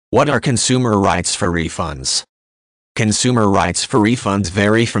What are consumer rights for refunds? Consumer rights for refunds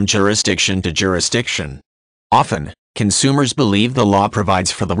vary from jurisdiction to jurisdiction. Often, consumers believe the law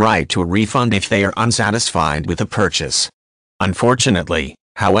provides for the right to a refund if they are unsatisfied with a purchase. Unfortunately,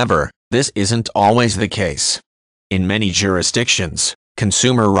 however, this isn't always the case. In many jurisdictions,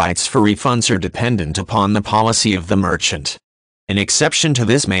 consumer rights for refunds are dependent upon the policy of the merchant. An exception to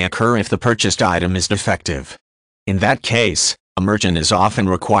this may occur if the purchased item is defective. In that case, a merchant is often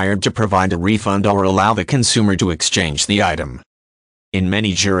required to provide a refund or allow the consumer to exchange the item. In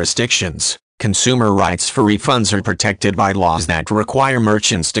many jurisdictions, consumer rights for refunds are protected by laws that require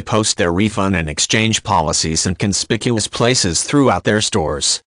merchants to post their refund and exchange policies in conspicuous places throughout their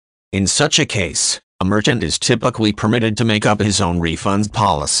stores. In such a case, a merchant is typically permitted to make up his own refund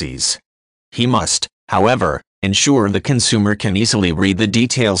policies. He must, however, ensure the consumer can easily read the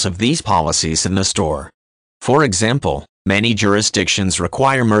details of these policies in the store. For example, many jurisdictions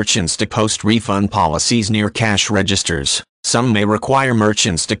require merchants to post refund policies near cash registers. Some may require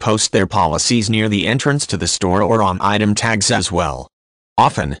merchants to post their policies near the entrance to the store or on item tags as well.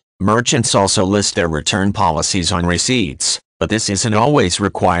 Often, merchants also list their return policies on receipts, but this isn't always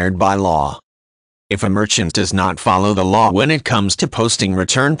required by law. If a merchant does not follow the law when it comes to posting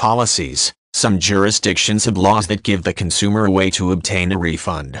return policies, some jurisdictions have laws that give the consumer a way to obtain a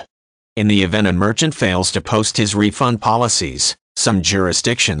refund. In the event a merchant fails to post his refund policies, some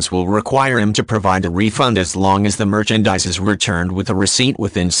jurisdictions will require him to provide a refund as long as the merchandise is returned with a receipt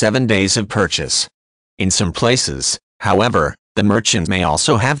within 7 days of purchase. In some places, however, the merchant may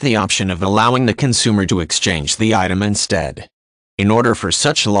also have the option of allowing the consumer to exchange the item instead. In order for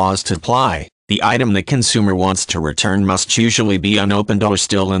such laws to apply, the item the consumer wants to return must usually be unopened or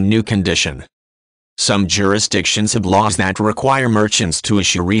still in new condition. Some jurisdictions have laws that require merchants to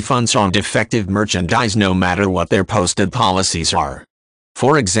issue refunds on defective merchandise no matter what their posted policies are.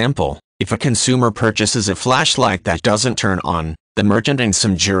 For example, if a consumer purchases a flashlight that doesn't turn on, the merchant in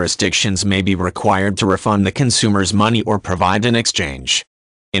some jurisdictions may be required to refund the consumer's money or provide an exchange.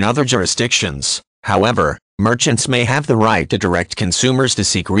 In other jurisdictions, however, merchants may have the right to direct consumers to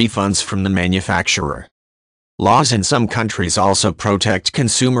seek refunds from the manufacturer. Laws in some countries also protect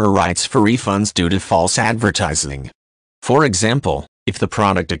consumer rights for refunds due to false advertising. For example, if the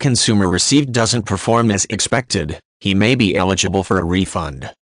product a consumer received doesn't perform as expected, he may be eligible for a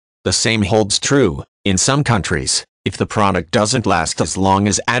refund. The same holds true, in some countries, if the product doesn't last as long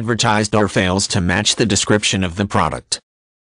as advertised or fails to match the description of the product.